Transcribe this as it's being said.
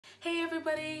Hey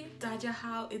everybody,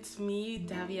 Davielle, it's me,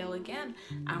 Davielle again,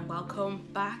 and welcome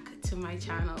back to my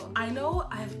channel. I know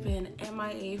I've been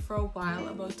MIA for a while,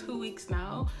 about 2 weeks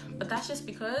now, but that's just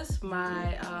because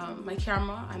my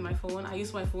camera and my phone, I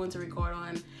use my phone to record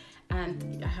on,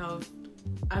 and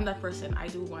I'm that person, I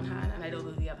do one hand and I don't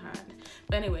do the other hand.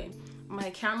 But anyway, my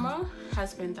camera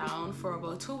has been down for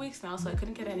about 2 weeks now, so I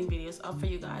couldn't get any videos up for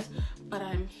you guys, but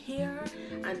I'm here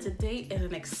and today is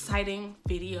an exciting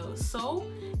video. So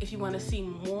if you want to see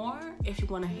more, if you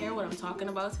want to hear what I'm talking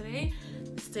about today,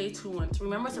 stay tuned.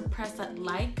 Remember to press that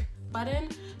like button,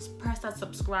 press that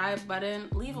subscribe button,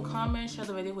 leave a comment, share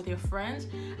the video with your friends,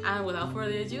 and without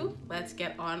further ado, let's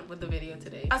get on with the video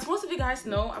today. As most of you guys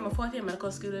know, I'm a 4th-year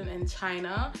medical student in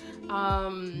China.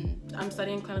 I'm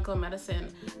studying clinical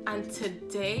medicine, and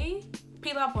today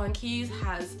PLAB1KEYS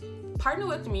has partnered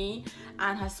with me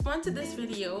and has sponsored this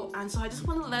video, and so I just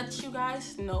want to let you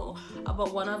guys know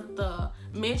about one of the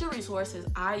major resources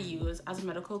I use as a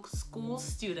medical school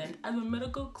student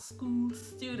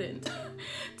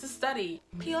to study.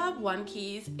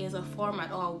 PLAB1KEYS is a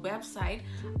format or a website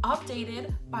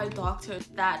updated by doctors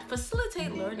that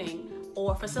facilitate learning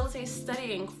or facilitate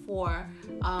studying for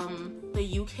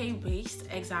the UK-based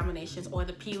examinations or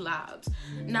the PLABs.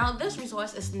 Now, this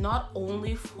resource is not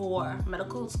only for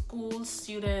medical school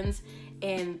students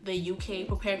in the UK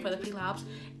preparing for the PLABs,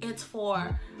 it's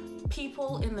for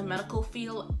people in the medical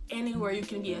field anywhere. You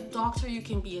can be a doctor, you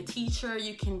can be a teacher,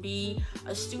 you can be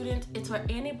a student. It's for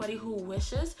anybody who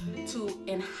wishes to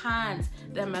enhance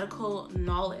their medical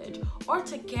knowledge or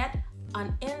to get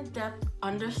an in-depth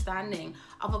understanding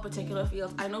of a particular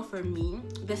field. I know for me,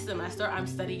 this semester I'm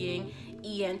studying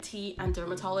ENT and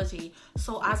dermatology.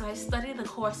 So as I study the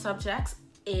core subjects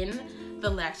in the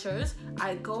lectures,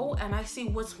 I go and I see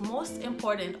what's most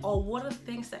important or what are the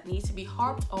things that need to be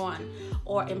harped on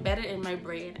or embedded in my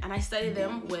brain, and I study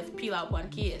them with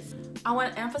PLAB1KEYS. I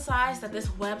want to emphasize that this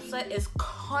website is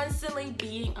constantly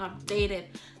being updated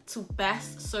to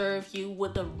best serve you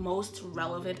with the most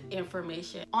relevant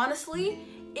information. Honestly,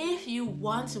 if you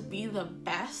want to be the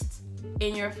best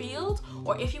in your field,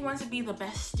 or if you want to be the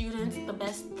best student, the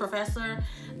best professor,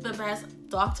 the best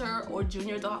doctor or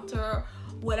junior doctor,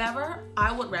 whatever,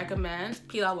 I would recommend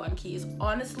PLAB1KEYS.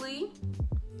 Honestly,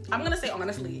 I'm gonna say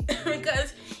honestly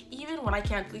because even when I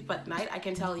can't sleep at night, I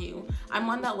can tell you I'm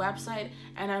on that website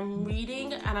and I'm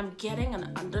reading and I'm getting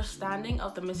an understanding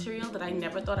of the material that I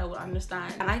never thought I would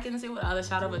understand. And I can say without a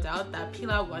shadow of a doubt that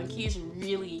PLAB1KEYS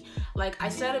really, like I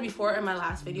said it before in my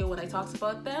last video when I talked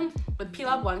about them, but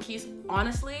PLAB1KEYS,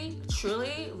 honestly,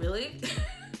 truly, really,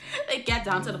 they get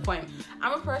down to the point.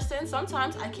 I'm a person,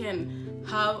 sometimes I can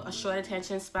have a short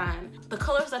attention span. The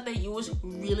colors that they use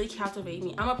really captivate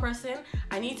me. I'm a person,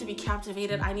 I need to be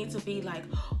captivated. I need to be like,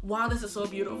 wow, this is so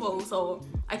beautiful. So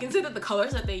I can say that the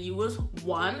colors that they use,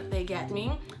 one, they get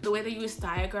me. The way they use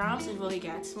diagrams, it really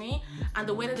gets me. And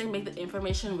the way that they make the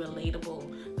information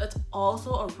relatable. That's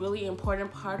also a really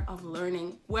important part of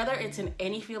learning, whether it's in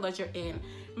any field that you're in.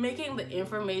 Making the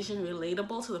information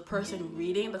relatable to the person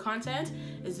reading the content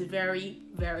is very,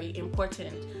 very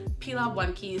important.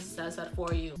 PLAB1KEYS does that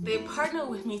for you. They partner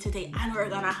with me today and we're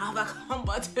gonna have a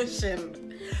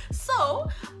competition. So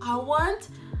I want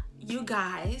you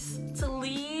guys to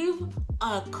leave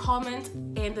a comment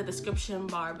in the description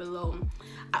bar below.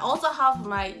 I also have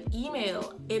my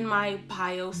email in my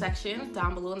bio section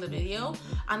down below in the video,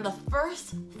 and the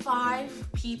first 5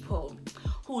 people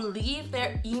who leave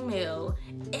their email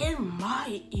in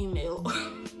my email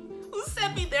who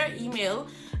sent me their email,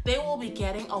 they will be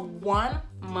getting a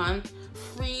 1-month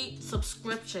free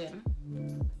subscription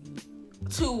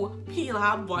to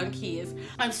PLAB1KEYS.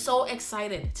 I'm so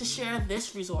excited to share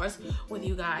this resource with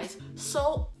you guys.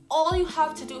 So all you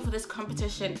have to do for this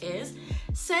competition is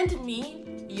send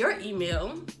me your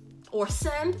email or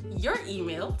send your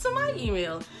email to my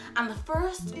email. And the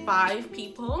first 5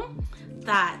 people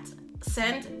that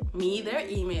send me their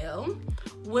email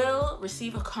will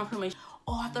receive a confirmation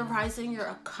authorizing your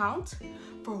account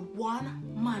for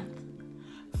 1 month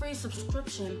free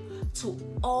subscription to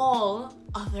all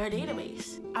of their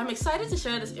database. I'm excited to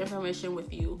share this information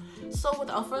with you. So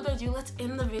without further ado, let's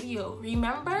end the video.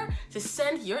 Remember to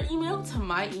send your email to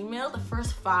my email. The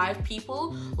first 5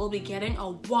 people will be getting a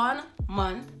 1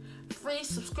 month free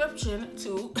subscription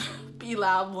to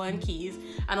PLAB1KEYS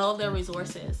and all their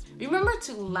resources. Remember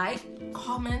to like,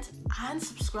 comment, and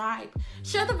subscribe.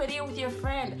 Share the video with your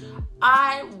friend.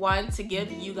 I want to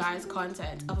give you guys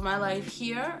content of my life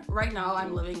here. Right now,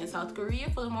 I'm living in South Korea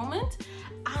for the moment,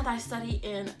 and I study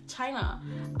in China.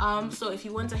 So if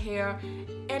you want to hear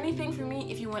anything from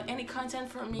me, if you want any content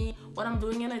from me, what I'm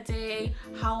doing in a day,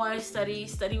 how I study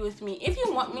with me. If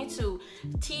you want me to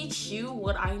teach you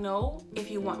what I know, if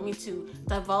you want me to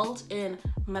divulge in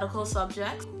medical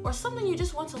subjects or something you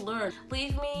just want to learn,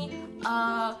 leave me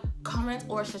a comment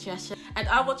or suggestion and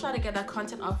I will try to get that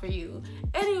content out for you.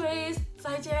 Anyways,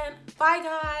 再见. Bye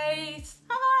guys.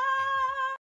 Bye.